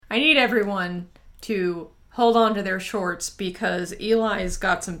everyone to hold on to their shorts because Eli's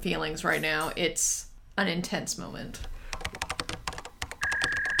got some feelings right now. It's an intense moment.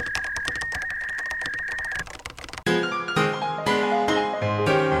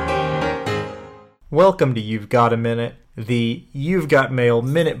 Welcome to You've Got a Minute, the You've Got Mail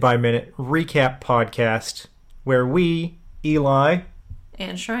minute-by-minute recap podcast, where we, Eli,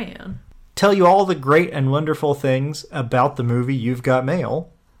 and Cheyenne, tell you all the great and wonderful things about the movie You've Got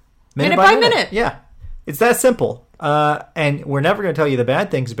Mail. Minute by minute. Yeah. It's that simple. And we're never going to tell you the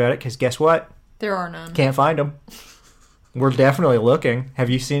bad things about it, because guess what? There are none. Can't find them. We're definitely looking. Have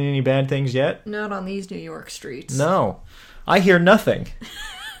you seen any bad things yet? Not on these New York streets. No. I hear nothing.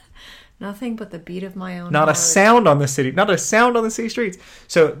 Nothing but the beat of my own Not heart. a sound on the city. Not a sound on the city streets.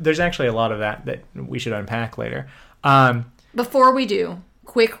 So there's actually a lot of that we should unpack later. Before we do,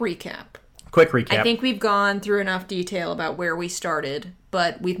 quick recap. I think we've gone through enough detail about where we started,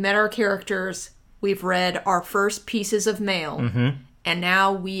 but we've met our characters, we've read our first pieces of mail, and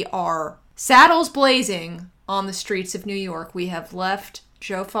now we are saddles blazing on the streets of New York. We have left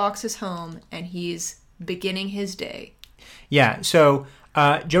Joe Fox's home, and he's beginning his day. Yeah, so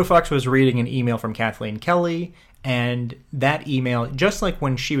Joe Fox was reading an email from Kathleen Kelly, and that email, just like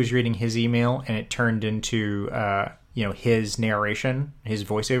when she was reading his email and it turned into his narration, his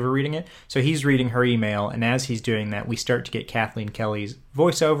voiceover reading it. So he's reading her email, and as he's doing that, we start to get Kathleen Kelly's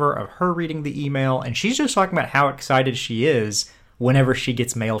voiceover of her reading the email, and she's just talking about how excited she is whenever she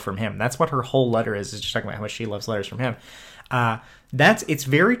gets mail from him. That's what her whole letter is just talking about how much she loves letters from him. It's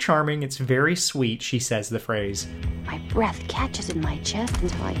very charming. It's very sweet. She says the phrase, "My breath catches in my chest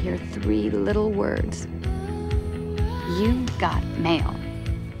until I hear three little words. You've got mail."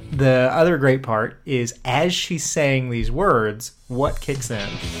 The other great part is as she's saying these words, what kicks in?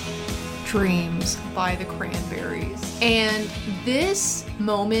 Dreams by the Cranberries. And this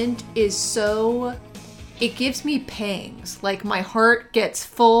moment is so... It gives me pangs. Like, my heart gets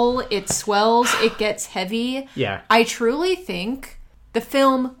full, it swells, it gets heavy. Yeah. I truly think the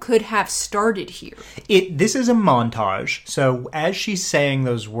film could have started here. This is a montage. So as she's saying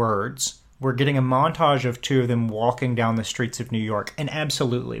those words, we're getting a montage of two of them walking down the streets of New York. And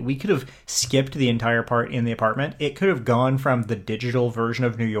absolutely, we could have skipped the entire part in the apartment. It could have gone from the digital version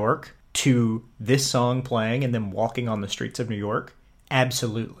of New York to this song playing and them walking on the streets of New York.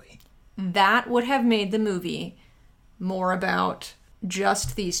 Absolutely. That would have made the movie more about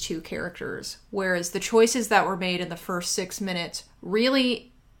just these two characters, whereas the choices that were made in the first 6 minutes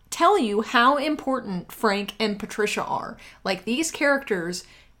really tell you how important Frank and Patricia are. Like, these characters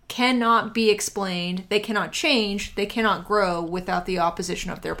cannot be explained, they cannot change, they cannot grow without the opposition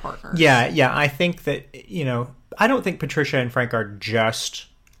of their partners. Yeah, I think that, I don't think Patricia and Frank are just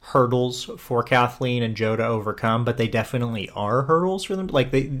hurdles for Kathleen and Joe to overcome, but they definitely are hurdles for them.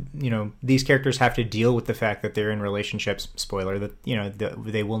 Like, these characters have to deal with the fact that they're in relationships, spoiler, that,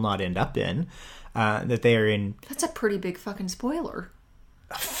 they will not end up in, that they are in... That's a pretty big fucking spoiler.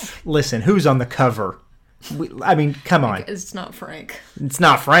 Listen, who's on the cover? Come on. It's not Frank. It's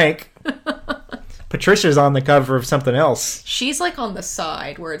not Frank. Patricia's on the cover of something else. She's like on the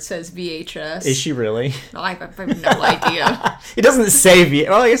side where it says VHS. Is she really? I have no idea. It doesn't say VHS.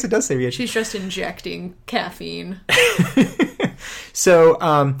 Well, I guess it does say VHS. She's just injecting caffeine.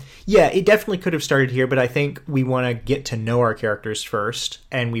 So, it definitely could have started here, but I think we want to get to know our characters first,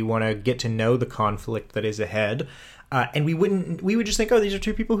 and we want to get to know the conflict that is ahead. And we would just think, oh, these are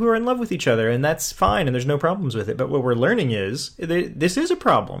two people who are in love with each other, and that's fine, and there's no problems with it. But what we're learning is, this is a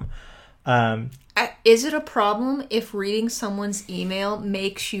problem. Is it a problem if reading someone's email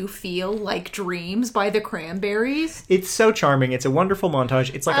makes you feel like Dreams by the Cranberries? It's so charming. It's a wonderful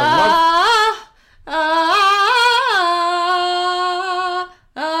montage. It's like a love...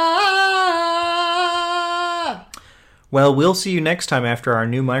 Well, we'll see you next time after our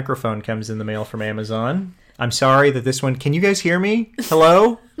new microphone comes in the mail from Amazon. I'm sorry that this one... Can you guys hear me?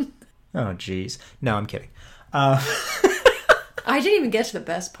 Hello? Oh, jeez. No, I'm kidding. I didn't even get to the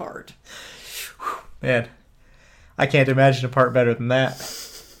best part. Man, I can't imagine a part better than that.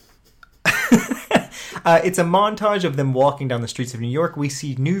 It's a montage of them walking down the streets of New York. We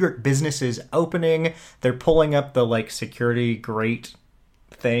see New York businesses opening. They're pulling up the, security grate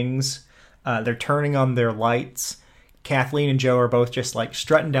things. They're turning on their lights. Kathleen and Joe are both just,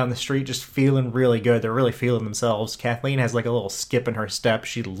 strutting down the street, just feeling really good. They're really feeling themselves. Kathleen has, a little skip in her step.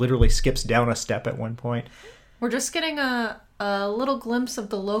 She literally skips down a step at one point. We're just getting a little glimpse of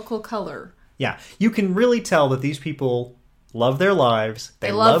the local color. Yeah, you can really tell that these people love their lives.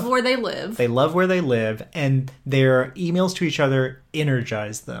 They love where they live. They love where they live, and their emails to each other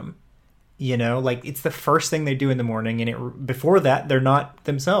energize them. You know, like it's the first thing they do in the morning, and before that they're not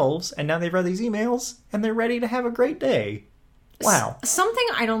themselves, and now they've read these emails and they're ready to have a great day. Wow. Something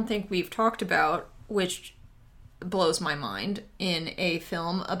I don't think we've talked about, which blows my mind in a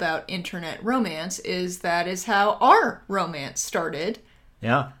film about internet romance, is that is how our romance started.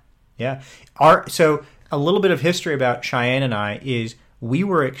 Yeah. So a little bit of history about Cheyenne and I is we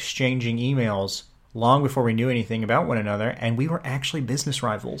were exchanging emails long before we knew anything about one another, and we were actually business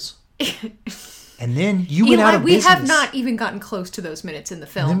rivals. And then you went out of business. We have not even gotten close to those minutes in the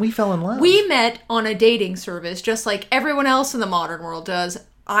film. And then we fell in love. We met on a dating service, just like everyone else in the modern world does.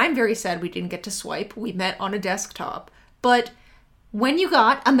 I'm very sad we didn't get to swipe. We met on a desktop. But when you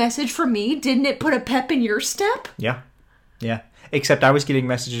got a message from me, didn't it put a pep in your step? Yeah. Except I was getting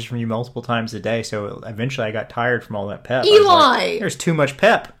messages from you multiple times a day, so eventually I got tired from all that pep. Eli! Like, there's too much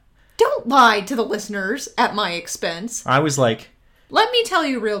pep. Don't lie to the listeners at my expense. I was like... Let me tell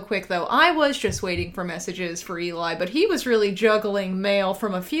you real quick, though. I was just waiting for messages for Eli, but he was really juggling mail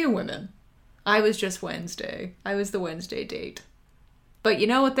from a few women. I was just Wednesday. I was the Wednesday date. But you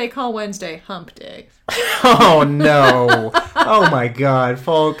know what they call Wednesday? Hump day. Oh, no. Oh, my God,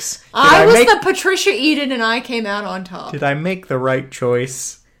 folks. I was the Patricia Eden, and I came out on top. Did I make the right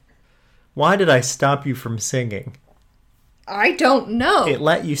choice? Why did I stop you from singing? I don't know. It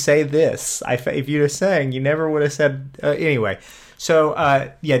let you say this. If you'd have sang, you never would have said... anyway... So,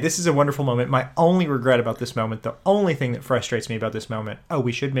 this is a wonderful moment. My only regret about this moment, the only thing that frustrates me about this moment,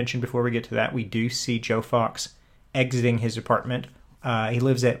 we should mention before we get to that, we do see Joe Fox exiting his apartment. He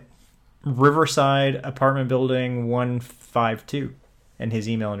lives at Riverside Apartment Building 152, and his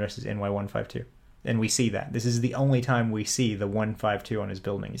email address is NY152. And we see that. This is the only time we see the 152 on his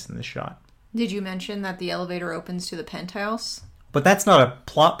building is in this shot. Did you mention that the elevator opens to the penthouse? But that's not a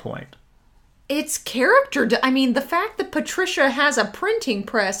plot point. It's character. I mean, the fact that Patricia has a printing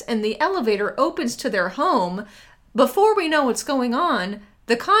press and the elevator opens to their home, before we know what's going on,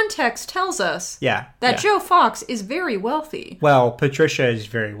 the context tells us that Joe Fox is very wealthy. Well, Patricia is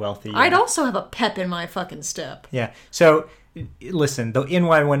very wealthy. Yeah. I'd also have a pep in my fucking step. Yeah. So, listen, the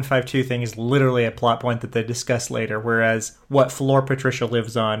NY152 thing is literally a plot point that they discuss later, whereas what floor Patricia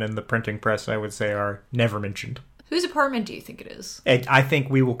lives on and the printing press, I would say, are never mentioned. Whose apartment do you think it is? I think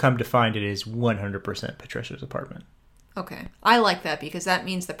we will come to find it is 100% Patricia's apartment. Okay. I like that because that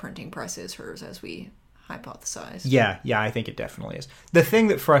means the printing press is hers, as we hypothesized. Yeah, I think it definitely is. The thing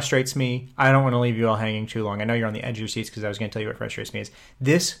that frustrates me, I don't want to leave you all hanging too long. I know you're on the edge of your seats because I was going to tell you what frustrates me is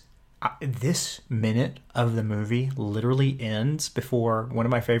this minute of the movie literally ends before one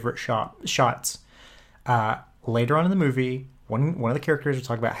of my favorite shots. Later on in the movie, one of the characters will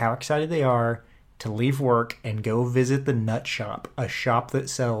talk about how excited they are to leave work and go visit the nut shop, a shop that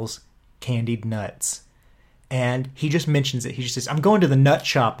sells candied nuts. And he just mentions it. He just says, I'm going to the nut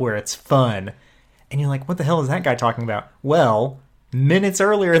shop where it's fun. And you're like, what the hell is that guy talking about? Well, minutes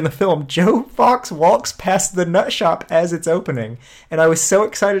earlier in the film, Joe Fox walks past the nut shop as it's opening. And I was so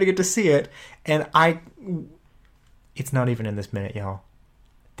excited to get to see it. And it's not even in this minute, y'all.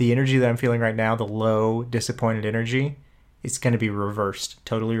 The energy that I'm feeling right now, the low, disappointed energy, it's going to be reversed,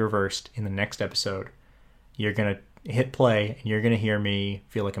 totally reversed in the next episode. You're going to hit play, and you're going to hear me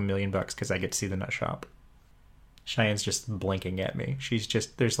feel like $1 million because I get to see the nut shop. Cheyenne's just blinking at me.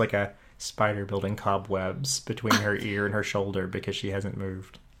 There's like a spider building cobwebs between her ear and her shoulder because she hasn't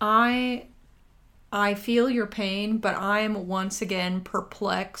moved. I feel your pain, but I'm once again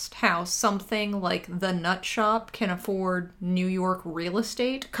perplexed how something like the nut shop can afford New York real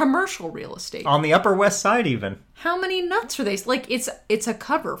estate, commercial real estate. On the Upper West Side, even. How many nuts are they? Like, it's a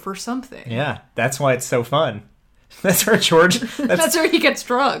cover for something. Yeah, that's why it's so fun. That's where George... That's where he gets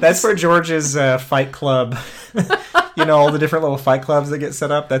drugs. That's where George's fight club... all the different little fight clubs that get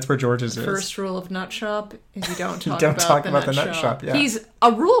set up, that's where George's is. First rule of nut shop is you don't talk, about the nut shop. Yeah. He's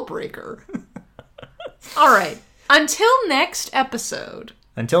a rule breaker. All right. Until next episode.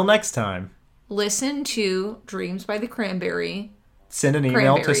 Until next time. Listen to Dreams by the Cranberry. Send an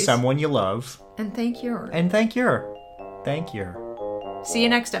email to someone you love. And thank you. Thank you. See you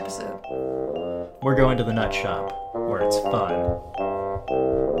next episode. We're going to the nut shop where it's fun.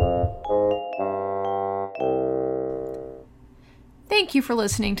 Thank you for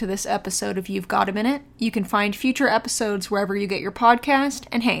listening to this episode of You've Got a Minute. You can find future episodes wherever you get your podcast.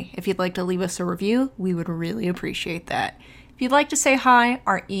 And hey, if you'd like to leave us a review, we would really appreciate that. If you'd like to say hi,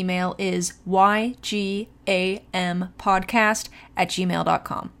 our email is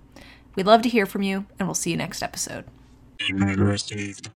ygampodcast@gmail.com. We'd love to hear from you, and we'll see you next episode.